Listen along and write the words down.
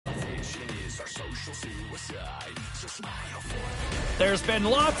There's been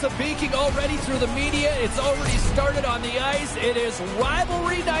lots of beaking already through the media. It's already started on the ice. It is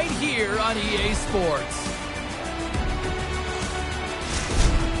rivalry night here on EA Sports.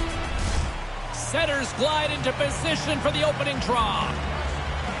 Setters glide into position for the opening draw.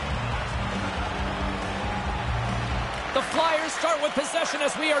 The Flyers start with possession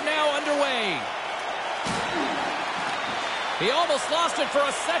as we are now underway. He almost lost it for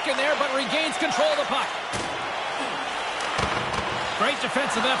a second there, but regains control of the puck. Great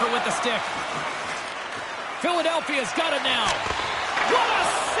defensive effort with the stick. Philadelphia's got it now. What a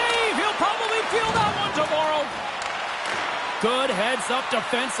save! He'll probably feel that one tomorrow. Good heads-up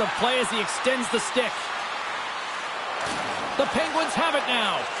defensive play as he extends the stick. The Penguins have it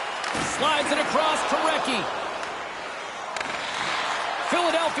now. Slides it across to Recchi.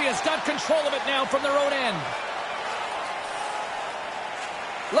 Philadelphia's got control of it now from their own end.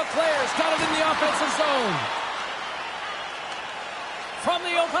 Leclerc's got it in the offensive zone. From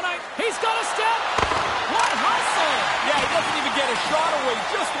the open ice, he's got a step. What hustle! Yeah, he doesn't even get a shot away.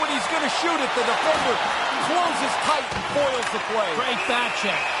 Just when he's going to shoot it, the defender closes tight and foils the play. Great back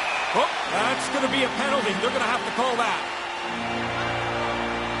check. Oh, that's going to be a penalty. They're going to have to call that.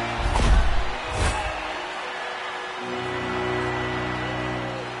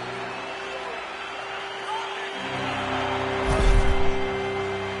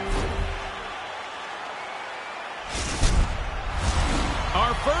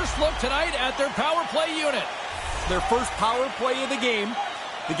 Our first look tonight at their power play unit. Their first power play of the game.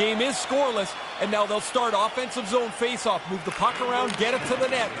 The game is scoreless, and now they'll start offensive zone faceoff. Move the puck around, get it to the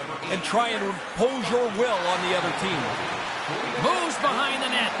net, and try and impose your will on the other team. Moves behind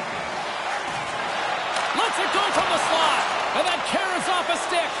the net. Lets it go from the slot, and that carries off a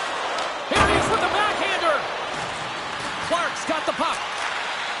stick. Here he is with the backhander. Clark's got the puck.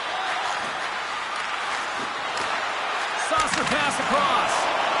 Saucer pass across.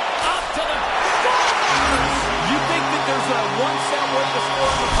 Up to the... You think that there's a one-set way to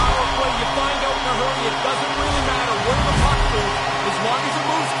score in the power play. You find out in a hurry. It doesn't really matter where the puck moves. As long as it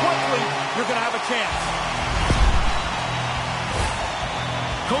moves quickly, you're going to have a chance.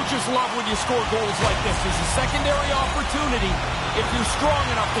 Coaches love when you score goals like this. There's a secondary opportunity if you're strong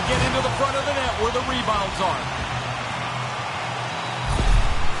enough to get into the front of the net where the rebounds are.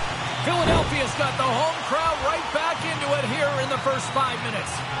 Philadelphia's got the home crowd right back into it here in the first 5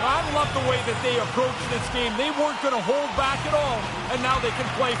 minutes. I love the way that they approached this game. They weren't going to hold back at all, and now they can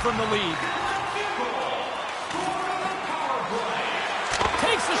play from the lead.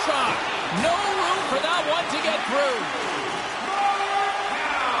 Takes the shot. No room for that one to get through.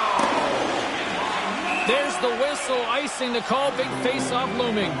 There's the whistle, icing the call. Big face-off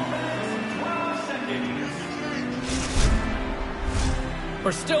looming. We're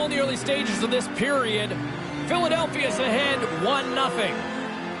still in the early stages of this period. Philadelphia's ahead 1-0.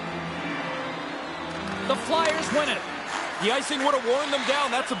 The Flyers win it. The icing would have worn them down.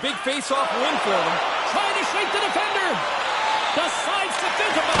 That's a big face-off win for them. Trying to shake the defender. Decides to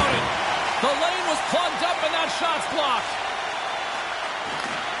think about it. The lane was plugged up and that shot's blocked.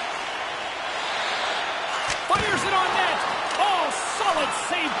 Fires it on net. Oh, solid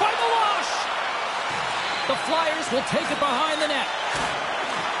save by Meloche. The Flyers will take it behind the net.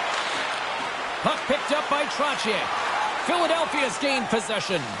 Puck picked up by Trottier. Philadelphia's gained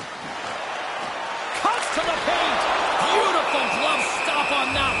possession. Cuts to the paint. Beautiful glove stop on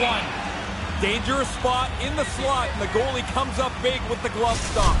that one. Dangerous spot in the slot, and the goalie comes up big with the glove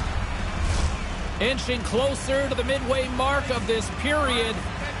stop. Inching closer to the midway mark of this period.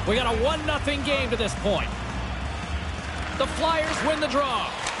 We got a 1-0 game to this point. The Flyers win the draw.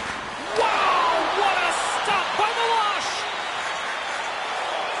 Wow, what a stop by Meloche!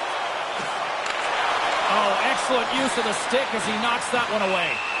 Oh, excellent use of the stick as he knocks that one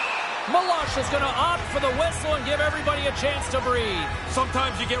away. Meloche is going to opt for the whistle and give everybody a chance to breathe.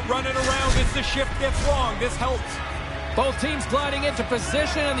 Sometimes you get running around as the shift gets long. This helps. Both teams gliding into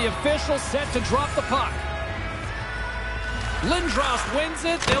position and the official set to drop the puck. Lindros wins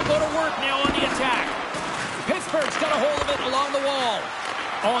it. They'll go to work now on the attack. Pittsburgh's got a hold of it along the wall.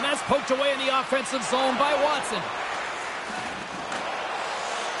 Oh, and that's poked away in the offensive zone by Watson.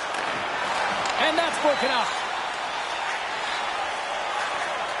 And that's broken up.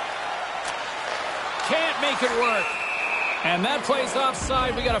 Can't make it work. And that plays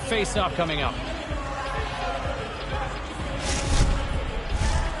offside. We got a face-off coming up.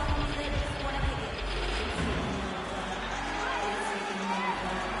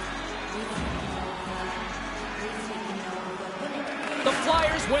 The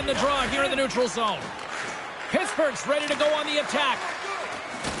Flyers win the draw here in the neutral zone. Pittsburgh's ready to go on the attack.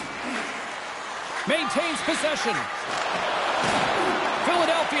 Maintains possession.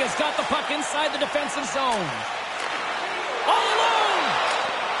 Philadelphia's got the puck inside the defensive zone. All alone!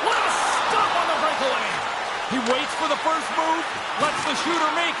 What a stop on the breakaway! He waits for the first move, lets the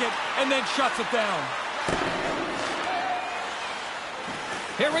shooter make it, and then shuts it down.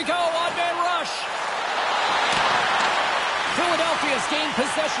 Here we go, odd-man rush. Philadelphia's gained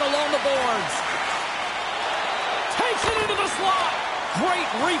possession along the boards. Takes it into the slot. Great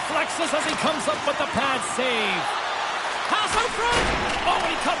reflexes as he comes up with the pad save. Pass out front. Oh,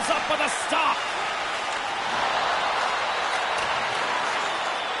 and he comes up with a stop.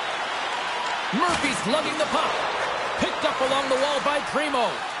 Murphy's lugging the puck. Picked up along the wall by Primo.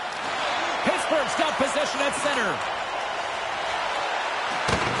 Pittsburgh's got possession at center.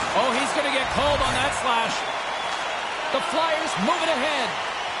 Oh, he's going to get called on that slash. The Flyers moving ahead.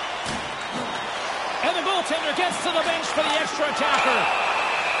 And the goaltender gets to the bench for the extra attacker.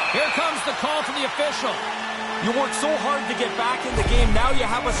 Here comes the call from the official. You worked so hard to get back in the game, now you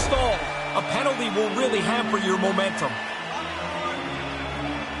have a stall. A penalty will really hamper your momentum.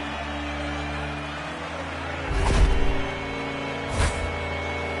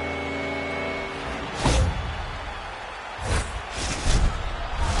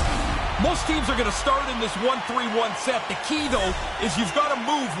 Most teams are going to start in this 1-3-1 set. The key, though, is you've got to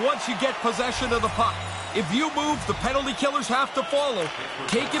move once you get possession of the puck. If you move, the penalty killers have to follow.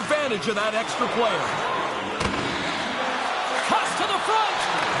 Take advantage of that extra player. Cuts to the front.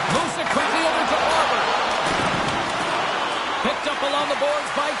 Moves it quickly over to Barber. Picked up along the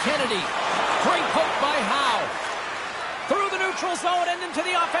boards by Kennedy. Great poke by Howe. Through the neutral zone and into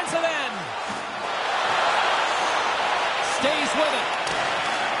the offensive end. Stays with it.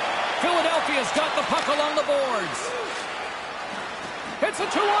 Philadelphia's got the puck along the boards. It's a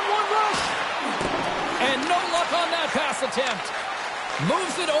 2-on-1 rush. And no luck on that pass attempt.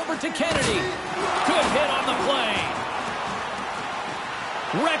 Moves it over to Kennedy. Good hit on the play.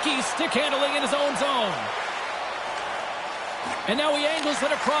 Recchi stick handling in his own zone. And now he angles it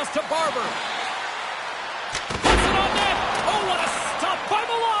across to Barber. Puts it on net. Oh, what a stop by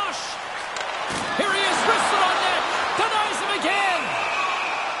Milosh. Here he is, wristed on net. Denies him again.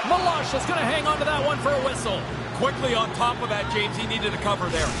 Milosh is going to hang on to that one for a whistle. Quickly on top of that, James. He needed a cover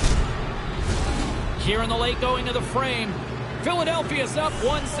there. Here in the late going of the frame, Philadelphia's up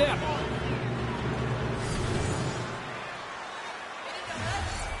 1-0.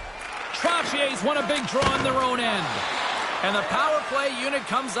 Troche's won a big draw on their own end. And the power play unit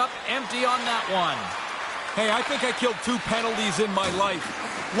comes up empty on that one. Hey, I think I killed 2 penalties in my life.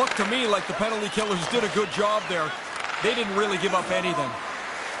 Looked to me like the penalty killers did a good job there. They didn't really give up anything.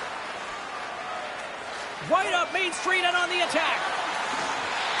 Right up Main Street and on the attack.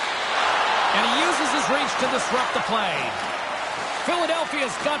 And he uses his reach to disrupt the play.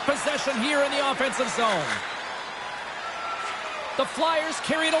 Philadelphia's got possession here in the offensive zone. The Flyers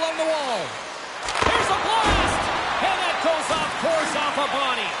carry it along the wall. Here's a blast! And that goes off, pours off a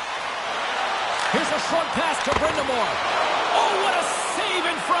body. Here's a short pass to Brindamore. Oh, what a save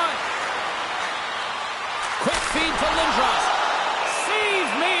in front! Quick feed to Lindros. Save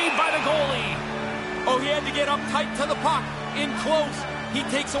made by the goalie. Oh, he had to get up tight to the puck. In close. He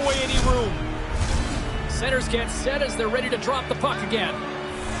takes away any room. Centers get set as they're ready to drop the puck again.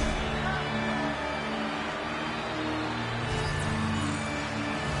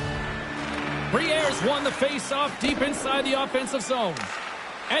 Briere's won the face-off deep inside the offensive zone.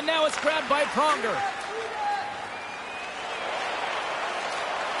 And now it's grabbed by Pronger.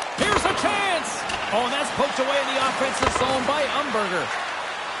 Here's a chance! Oh, and that's poked away in the offensive zone by Umberger.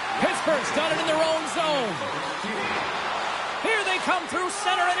 Pittsburgh's got it in their own zone. Here they come through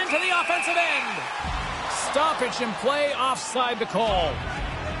center and into the offensive end. Stoppage in play, offside the call.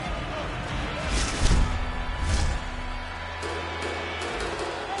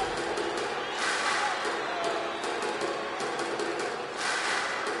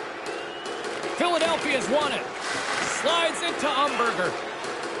 Philadelphia's won it. Slides it to Umberger.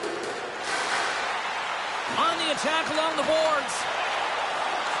 On the attack along the boards.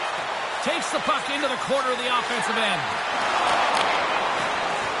 Takes the puck into the corner of the offensive end.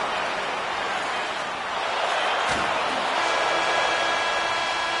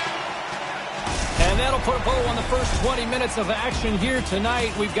 And that'll put a bow on the first 20 minutes of action here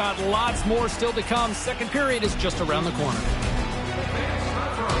tonight. We've got lots more still to come. Second period is just around the corner.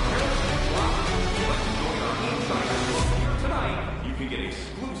 Tonight, you can get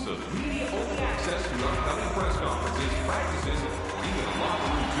exclusive media-only access to upcoming press conferences, practices, or even a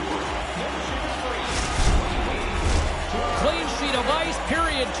locker room tour. Membership is free. Clean sheet of ice.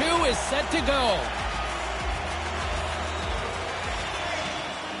 Period 2 is set to go.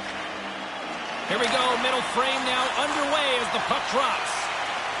 Here we go, middle frame now underway as the puck drops.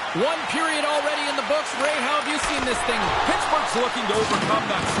 One period already in the books. Ray, how have you seen this thing? Pittsburgh's looking to overcome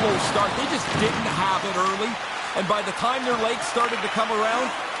that slow start. They just didn't have it early. And by the time their legs started to come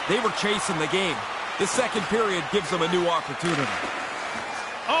around, they were chasing the game. The second period gives them a new opportunity.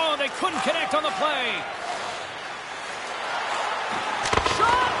 Oh, they couldn't connect on the play.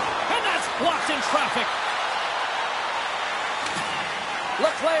 Shot! And that's blocked in traffic.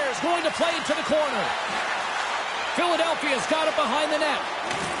 Leclerc's going to play it to the corner. Philadelphia's got it behind the net.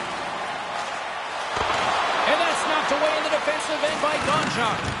 And that's knocked away in the defensive end by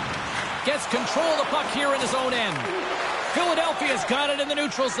Gonchar. Gets control of the puck here in his own end. Philadelphia's got it in the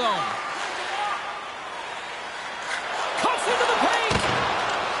neutral zone. Cuts into the paint.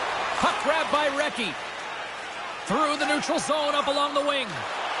 Puck grabbed by Recchi. Through the neutral zone up along the wing.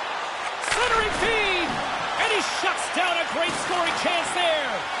 Centering feed. And he shuts down a great scoring chance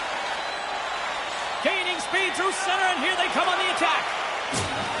there. Gaining speed through center, and here they come on the attack.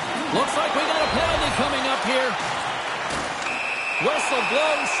 Looks like we got a penalty coming up here. Whistle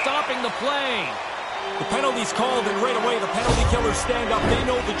blows, stopping the play. The penalty's called, and right away the penalty killers stand up. They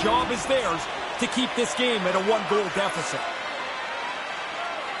know the job is theirs to keep this game at a one-goal deficit.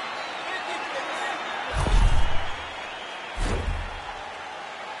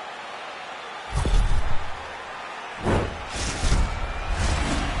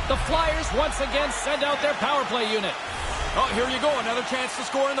 The Flyers once again send out their power play unit. Oh, here you go. Another chance to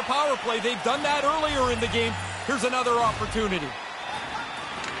score in the power play. They've done that earlier in the game. Here's another opportunity.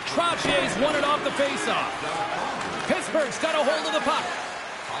 Trotier's won it off the faceoff. Pittsburgh's got a hold of the puck.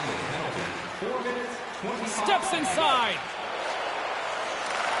 Steps inside.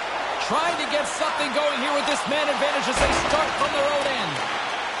 Trying to get something going here with this man advantage as they start from their own end.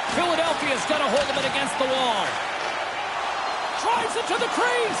 Philadelphia's got a hold of it against the wall. Drives it to the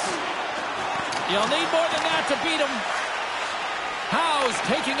crease. You'll need more than that to beat him. Howe's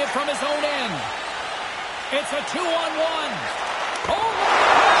taking it from his own end. It's a 2-on-1. Oh,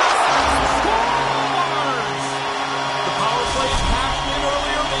 scores! The power play is cashed in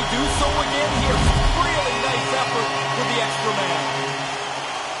earlier. They do so again here. Really nice effort with the extra man.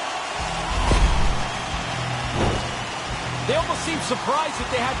 They almost seemed surprised that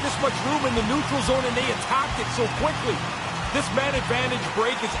they had this much room in the neutral zone and they attacked it so quickly. This man advantage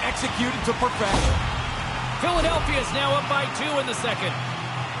break is executed to perfection. Philadelphia is now up by 2 in the second.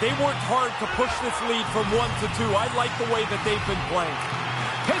 They worked hard to push this lead from 1 to 2. I like the way that they've been playing.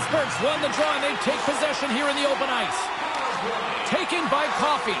 Pittsburgh's won the draw and they take possession here in the open ice. Taken by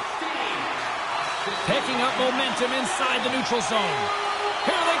Coffey. Picking up momentum inside the neutral zone.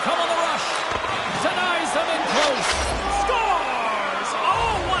 Here they come on the rush. Denies them in close. Scores!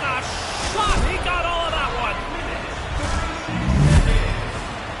 Oh, what a shot! He got all of that one.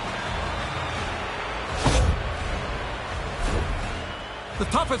 The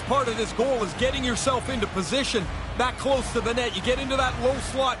toughest part of this goal is getting yourself into position that close to the net. You get into that low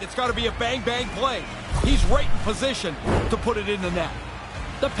slot, it's got to be a bang-bang play. He's right in position to put it in the net.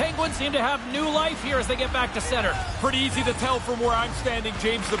 The Penguins seem to have new life here as they get back to center. Pretty easy to tell from where I'm standing,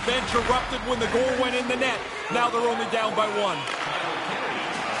 James. The bench erupted when the goal went in the net. Now they're only down by 1.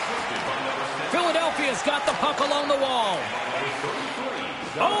 Philadelphia's got the puck along the wall.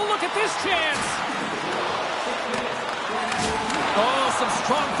 Oh, look at this chance. Oh, some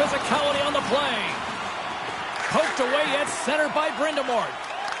strong physicality on the play. Poked away at center by Brindamort.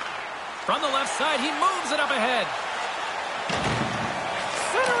 From the left side, he moves it up ahead.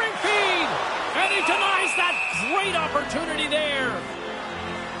 Centering feed. And he denies that great opportunity there.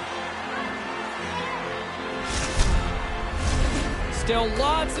 Still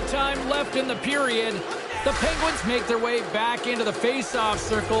lots of time left in the period. The Penguins make their way back into the face-off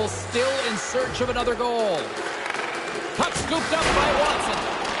circle, still in search of another goal. Puck scooped up by Watson.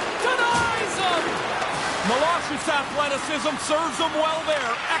 Denies him! Milosh's athleticism serves him well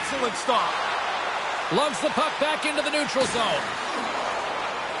there. Excellent stop. Lugs the puck back into the neutral zone.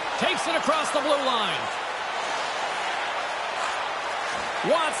 Takes it across the blue line.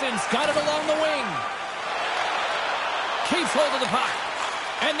 Watson's got it along the wing. Keeps hold of the puck.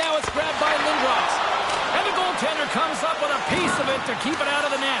 And now it's grabbed by Lindros. And the goaltender comes up with a piece of it to keep it out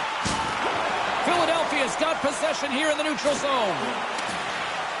of the net. Philadelphia's got possession here in the neutral zone.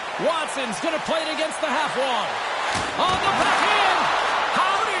 Watson's going to play it against the half wall. On the backhand.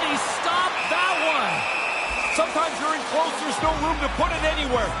 How did he stop that one? Sometimes you're in close, there's no room to put it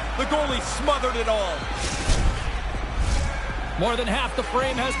anywhere. The goalie smothered it all. More than half the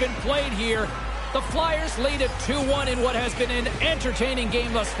frame has been played here. The Flyers lead at 2-1 in what has been an entertaining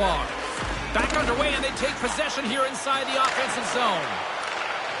game thus far. Back underway, and they take possession here inside the offensive zone.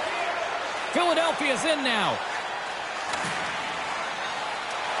 Philadelphia's in now.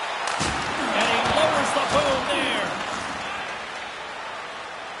 And he lowers the boom there.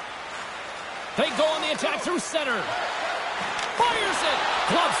 They go on the attack through center. Fires it.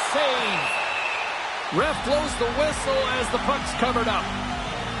 Glove save. Ref blows the whistle as the puck's covered up.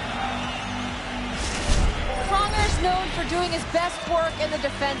 Pronger's known for doing his best work in the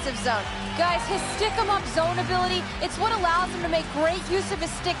defensive zone. Guys, his stick-em-up zone ability, it's what allows him to make great use of his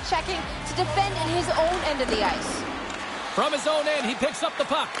stick checking to defend in his own end of the ice. From his own end, he picks up the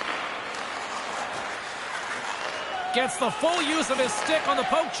puck. Gets the full use of his stick on the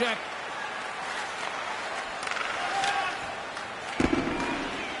poke check.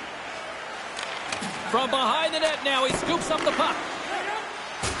 From behind the net now, he scoops up the puck.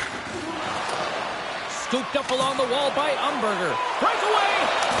 Scooped up along the wall by Umberger. Breakaway!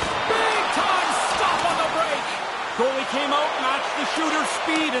 Big time stop on the break! Goalie came out, matched the shooter's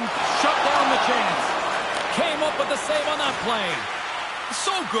speed, and shut down the chance. Came up with the save on that play.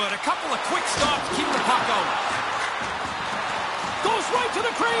 So good. A couple of quick stops keep the puck out. Goes right to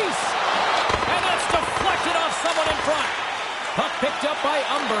the crease! And that's deflected off someone in front. Puck picked up by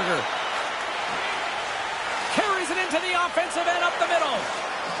Umberger. Carries it into the offensive end up the middle.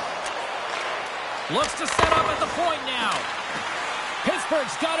 Looks to set up at the point now.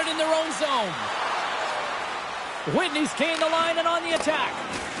 Pittsburgh's got it in their own zone. Whitney's gained the line and on the attack.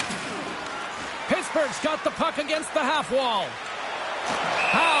 Pittsburgh's got the puck against the half wall.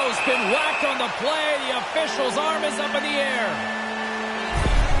 Howe's been whacked on the play. The official's arm is up in the air.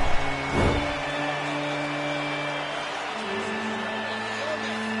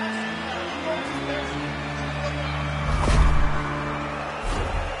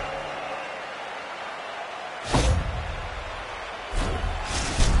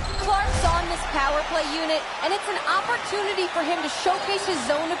 Power play unit, and it's an opportunity for him to showcase his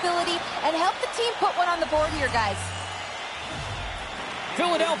zone ability and help the team put one on the board here, guys.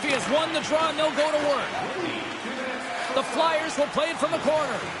 Philadelphia's won the draw, and they'll go to work. The Flyers will play it from the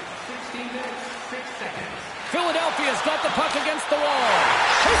corner. Philadelphia's got the puck against the wall.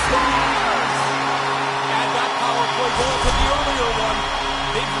 He scores! Add that power play goal to the earlier one.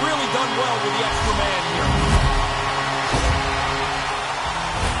 They've really done well with the extra man here.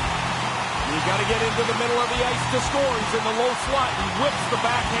 You got to get into the middle of the ice to score. He's in the low slot. He whips the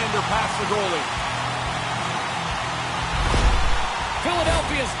backhander past the goalie.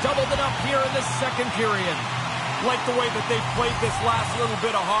 Philadelphia's doubled it up here in the second period. Like the way that they've played this last little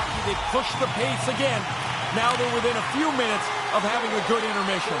bit of hockey. They've pushed the pace again. Now they're within a few minutes of having a good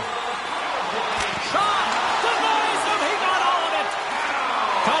intermission. Shot! Denies him! He got all of it!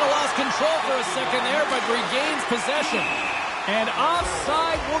 Kind of lost control for a second there, but regains possession. And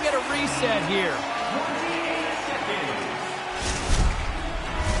offside, we'll get a reset here.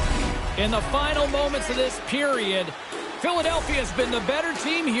 In the final moments of this period, Philadelphia's been the better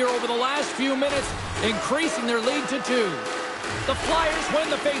team here over the last few minutes, increasing their lead to 2. The Flyers win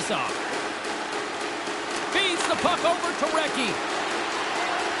the faceoff. Feeds the puck over to Recchi.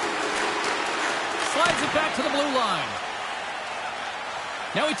 Slides it back to the blue line.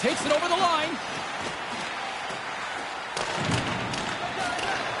 Now he takes it over the line.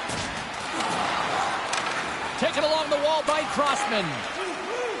 Taken along the wall by Crossman.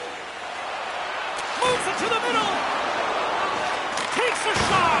 Moves it to the middle. Takes a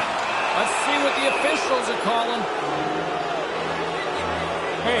shot. Let's see what the officials are calling.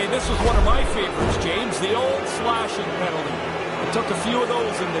 Hey, this was one of my favorites, James. The old slashing penalty. I took a few of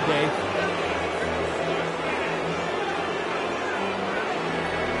those in the day.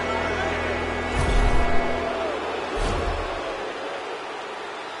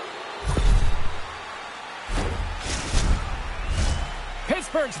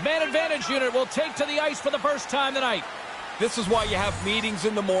 Pittsburgh's man advantage unit will take to the ice for the first time tonight. This is why you have meetings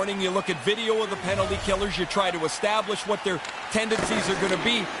in the morning. You look at video of the penalty killers. You try to establish what their tendencies are going to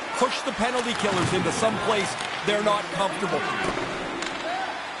be. Push the penalty killers into some place they're not comfortable.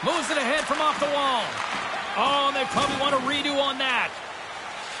 Moves it ahead from off the wall. Oh, and they probably want a redo on that.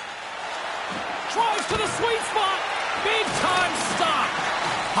 Drives to the sweet spot. Big time stop.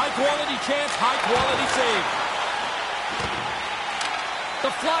 High quality chance, high quality save. The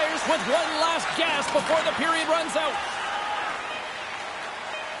Flyers with one last gasp before the period runs out.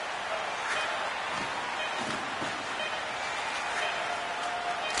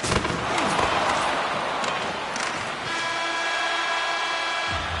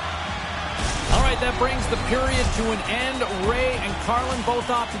 All right, that brings the period to an end. Ray and Carlin both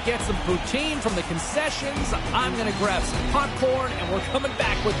off to get some poutine from the concessions. I'm going to grab some popcorn, and we're coming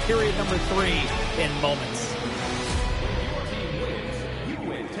back with period number 3 in moments.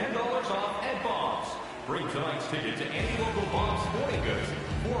 $10 off Bring tonight's ticket to any local Bob's Sporting Goods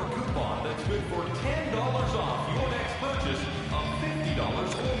for a coupon that's good for $10 off your next purchase of $50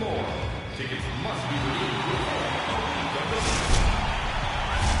 or more. Tickets must be redeemed within a week of the season.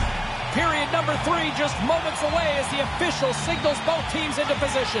 Period number 3 just moments away as the official signals both teams into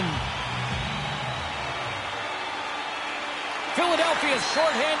position. Philadelphia's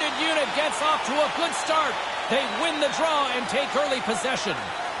shorthanded unit gets off to a good start. They win the draw and take early possession.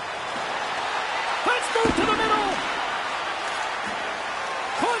 Let's move to the middle.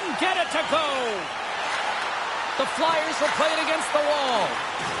 Couldn't get it to go. The Flyers were playing against the wall.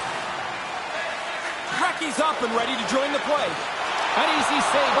 Recky's up and ready to join the play. An easy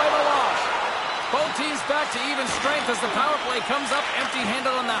save by Meloche. Both teams back to even strength as the power play comes up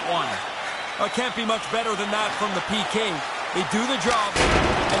empty-handed on that one. It can't be much better than that from the PK. They do the job,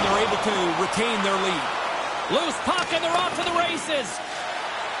 and they're able to retain their lead. Loose puck, and they're off to the races.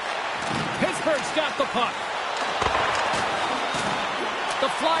 Pittsburgh's got the puck. The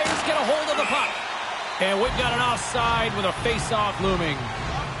Flyers get a hold of the puck. And we've got an offside with a face-off looming.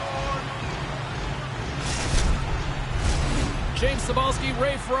 James Cybulski,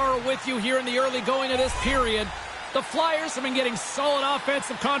 Ray Ferraro with you here in the early going of this period. The Flyers have been getting solid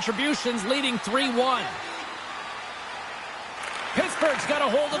offensive contributions, leading 3-1. Pittsburgh's got a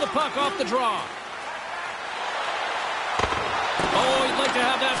hold of the puck off the draw. Oh, he'd like to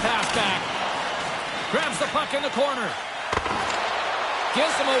have that pass back. Grabs the puck in the corner.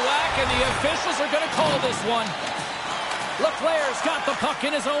 Gives him a whack, and the officials are going to call this one. Leclerc's got the puck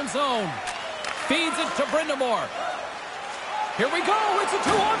in his own zone. Feeds it to Brindamore. Here we go. It's a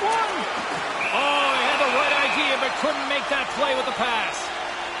 2-on-1. Oh, he had the right idea, but couldn't make that play with the pass.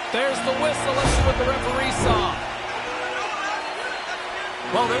 There's the whistle. Let's see what the referee saw.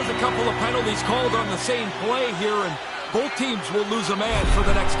 Well, there's a couple of penalties called on the same play here, and both teams will lose a man for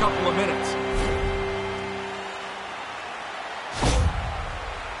the next couple of minutes.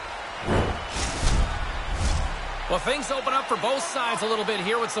 Well, things open up for both sides a little bit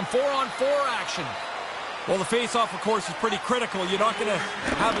here with some 4-on-4 action. Well, the face-off, of course, is pretty critical. You're not going to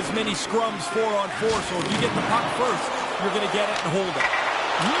have as many scrums 4-on-4, so if you get the puck first, you're going to get it and hold it.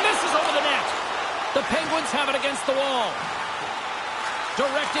 Misses over the net. The Penguins have it against the wall.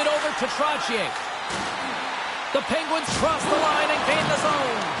 Directed over to Trottier. The Penguins cross the line and gain the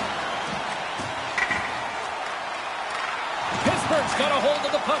zone. Pittsburgh's got a hold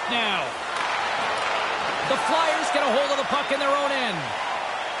of the puck now. The Flyers get a hold of the puck in their own end.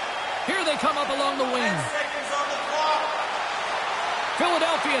 Here they come up along the wing.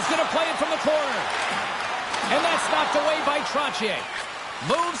 Philadelphia's going to play it from the corner. And that's knocked away by Trottier.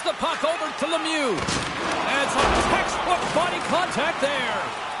 Moves the puck over to Lemieux. And some textbook body contact there.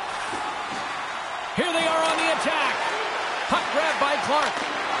 Here they are on the attack. Puck grabbed by Clark.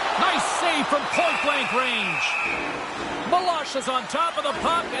 Nice save from point-blank range. Meloche is on top of the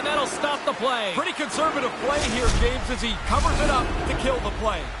puck, and that'll stop the play. Pretty conservative play here, James, as he covers it up to kill the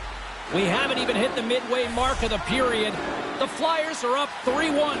play. We haven't even hit the midway mark of the period. The Flyers are up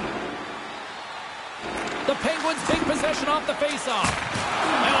 3-1. The Penguins take possession off the faceoff.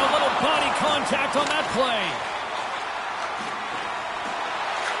 And a little body contact on that play.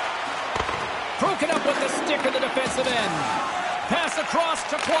 Broken up with the stick of the defensive end. Pass across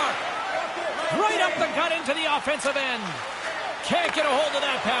to Clark. Right up the gut into the offensive end. Can't get a hold of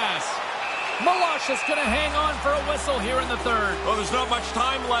that pass. Meloche is going to hang on for a whistle here in the third. Well, there's not much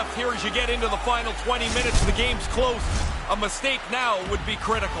time left here as you get into the final 20 minutes. The game's close. A mistake now would be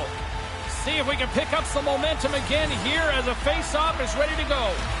critical. See if we can pick up some momentum again here as a face-off is ready to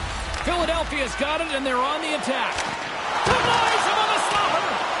go. Philadelphia's got it, and they're on the attack. Denies him on the stopper.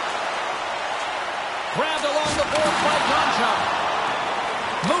 Grabbed along the boards by Gonchar.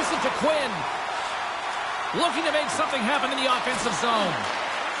 Moves it to Quinn. Looking to make something happen in the offensive zone.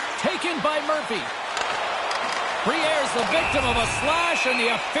 Taken by Murphy. Briere's the victim of a slash, and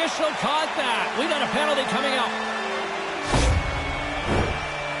the official caught that. We got a penalty coming up.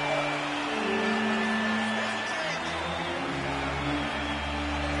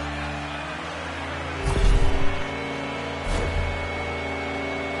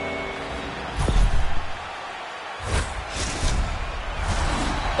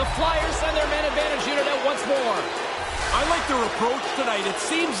 The Flyers send their man advantage unit out once more. I like their approach tonight. It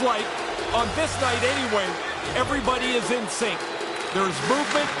seems like, on this night anyway, everybody is in sync. There's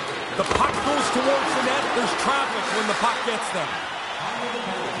movement. The puck goes towards the net. There's traffic when the puck gets them.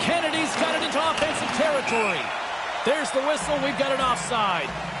 Kennedy's got it into offensive territory. There's the whistle. We've got an offside.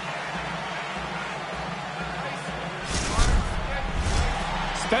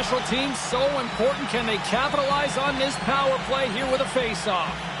 Special teams so important. Can they capitalize on this power play here with a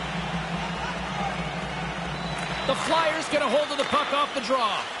face-off? The Flyers get a hold of the puck off the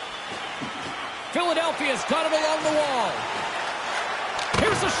draw. Philadelphia's got it along the wall.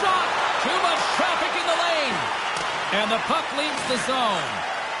 Here's a shot. Too much traffic in the lane. And the puck leaves the zone.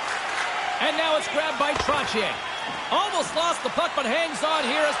 And now it's grabbed by Trottier. Almost lost the puck, but hangs on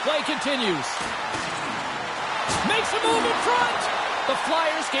here as play continues. Makes a move in front. The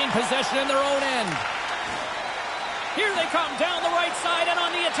Flyers gain possession in their own end. Here they come down the right side and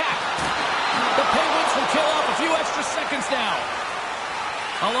on the attack. The Penguins will kill off a few extra seconds now.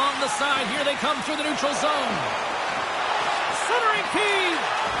 Along the side, here they come through the neutral zone. Centering feed.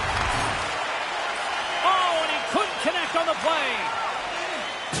 Oh, and he couldn't connect on the play.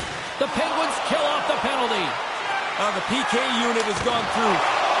 The Penguins kill off the penalty. The PK unit has gone through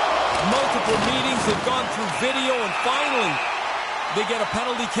multiple meetings. They've gone through video, and finally they get a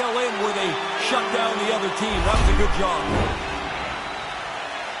penalty kill in where they shut down the other team. That was a good job.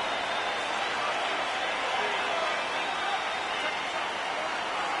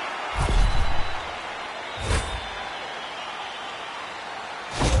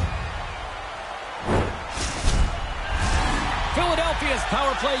 Philadelphia's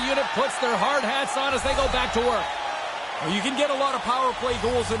power play unit puts their hard hats on as they go back to work. Well, you can get a lot of power play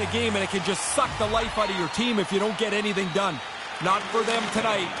goals in a game, and it can just suck the life out of your team if you don't get anything done. Not for them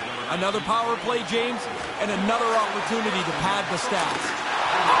tonight. Another power play, James, and another opportunity to pad the stats.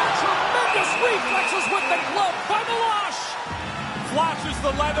 Oh, tremendous reflexes with the glove by Milosh. Flashes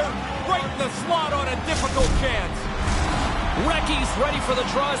the leather right in the slot on a difficult chance. Recchi's ready for the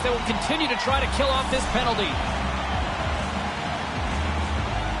draw as they will continue to try to kill off this penalty.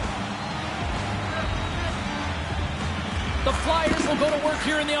 The Flyers will go to work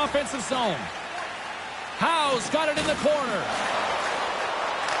here in the offensive zone. Howe's got it in the corner.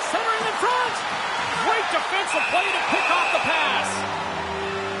 Centering in front. Great defensive play to pick off the pass.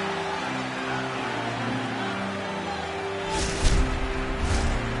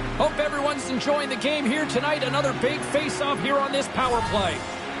 Hope everyone's enjoying the game here tonight. Another big face-off here on this power play.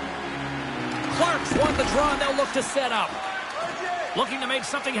 Clark's won the draw, and they'll look to set up. Looking to make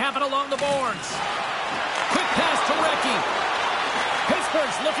something happen along the boards. Quick pass to Recchi.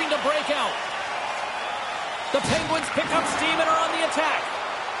 Pittsburgh's looking to break out. The Penguins pick up steam and are on the attack.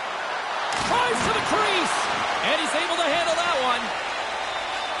 Tries to the crease. And he's able to handle that one.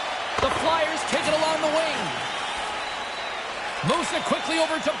 The Flyers take it along the wing. Moves it quickly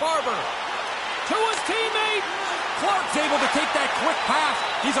over to Barber. To his teammate. Clark's able to take that quick pass.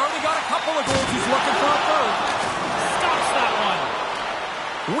 He's already got a couple of goals. He's looking for a third. Stops that one.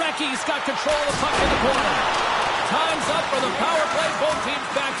 Recchi's got control of the puck in the corner. Time's up for the power play. Both teams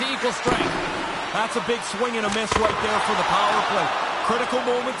back to equal strength. That's a big swing and a miss right there for the power play. Critical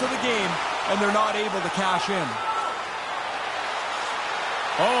moment of the game, and they're not able to cash in.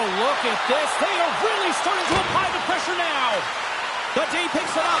 Oh, look at this. They are really starting to apply the pressure now. The D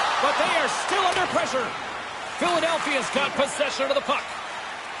picks it up, but they are still under pressure. Philadelphia's got possession of the puck.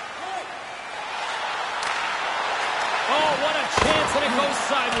 Oh, what a chance, and it goes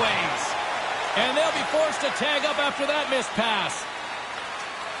sideways. And they'll be forced to tag up after that missed pass.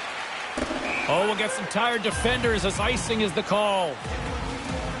 Oh, we'll get some tired defenders as icing is the call.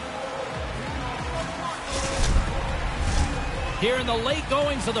 Here in the late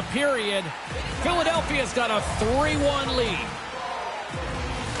goings of the period, Philadelphia's got a 3-1 lead.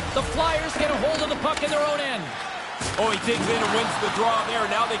 The Flyers get a hold of the puck in their own end. Oh, he digs in and wins the draw there.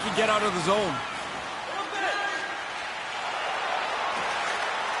 Now they can get out of the zone.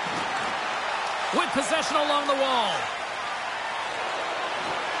 With possession along the wall.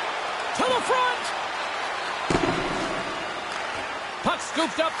 To the front. Puck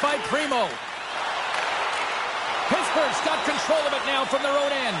scooped up by Primo. Pittsburgh's got control of it now from their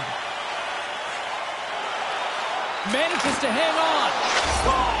own end. Manages to hang on.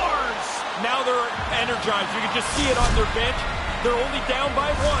 Scores! Now they're energized. You can just see it on their bench. They're only down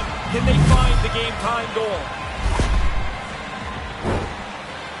by one. Can they find the game-time goal?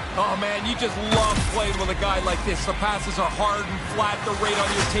 Oh, man, you just love playing with a guy like this. The passes are hard and flat. They're right on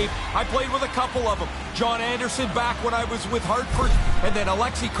your tape. I played with a couple of them. John Anderson back when I was with Hartford, and then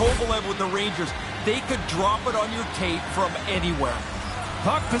Alexei Kovalev with the Rangers. They could drop it on your tape from anywhere.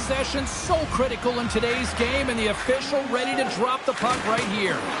 Puck possession so critical in today's game, and the official ready to drop the puck right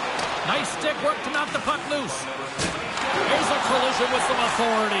here. Nice stick work to knock the puck loose. Here's a collision with some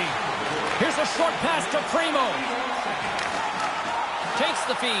authority. Here's a short pass to Primo. Takes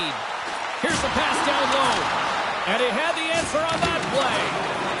the feed. Here's the pass down low. And he had the answer on that play.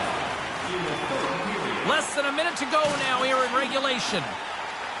 Less than a minute to go now here in regulation.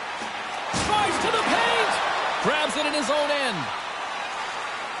 Drives to the paint. Grabs it in his own end.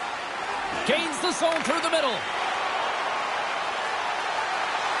 Gains the zone through the middle.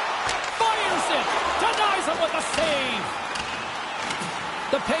 it. Denies him with a save.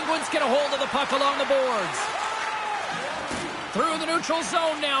 The Penguins get a hold of the puck along the boards. Through the neutral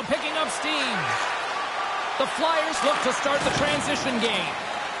zone now, picking up steam. The Flyers look to start the transition game.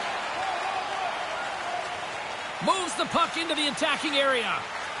 Moves the puck into the attacking area.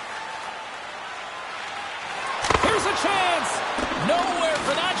 Here's a chance. Nowhere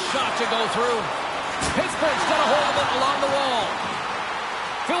for that shot to go through. Pittsburgh's got a hold of it along the wall.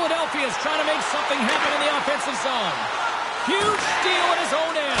 Philadelphia's trying to make something happen in the offensive zone. Huge steal at his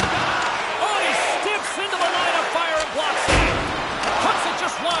own end. Oh, he steps into the line of fire and blocks it. Puts it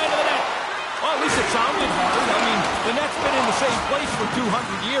just wide of the net. Well, at least it sounded hard. I mean, the net's been in the same place for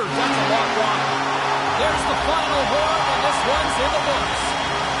 200 years. That's a lot wide. There's the final horn, and this one's in the books.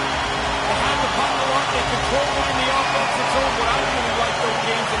 They had the puck a lot. They controlled it in the offensive zone, but I really like those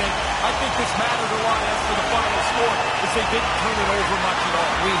games in it. I think this mattered a lot as to the final score, as they didn't turn it over much at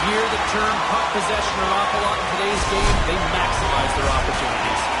all. We hear the term puck possession an awful lot in today's game. They maximize their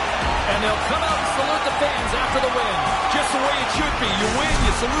opportunities. And they'll come out and salute the fans after the win. Just the way it should be. You win,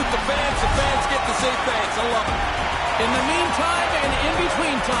 you salute the fans get to say thanks. I love it. In the meantime and in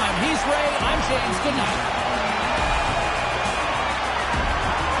between time, he's Ray, I'm James. Good night.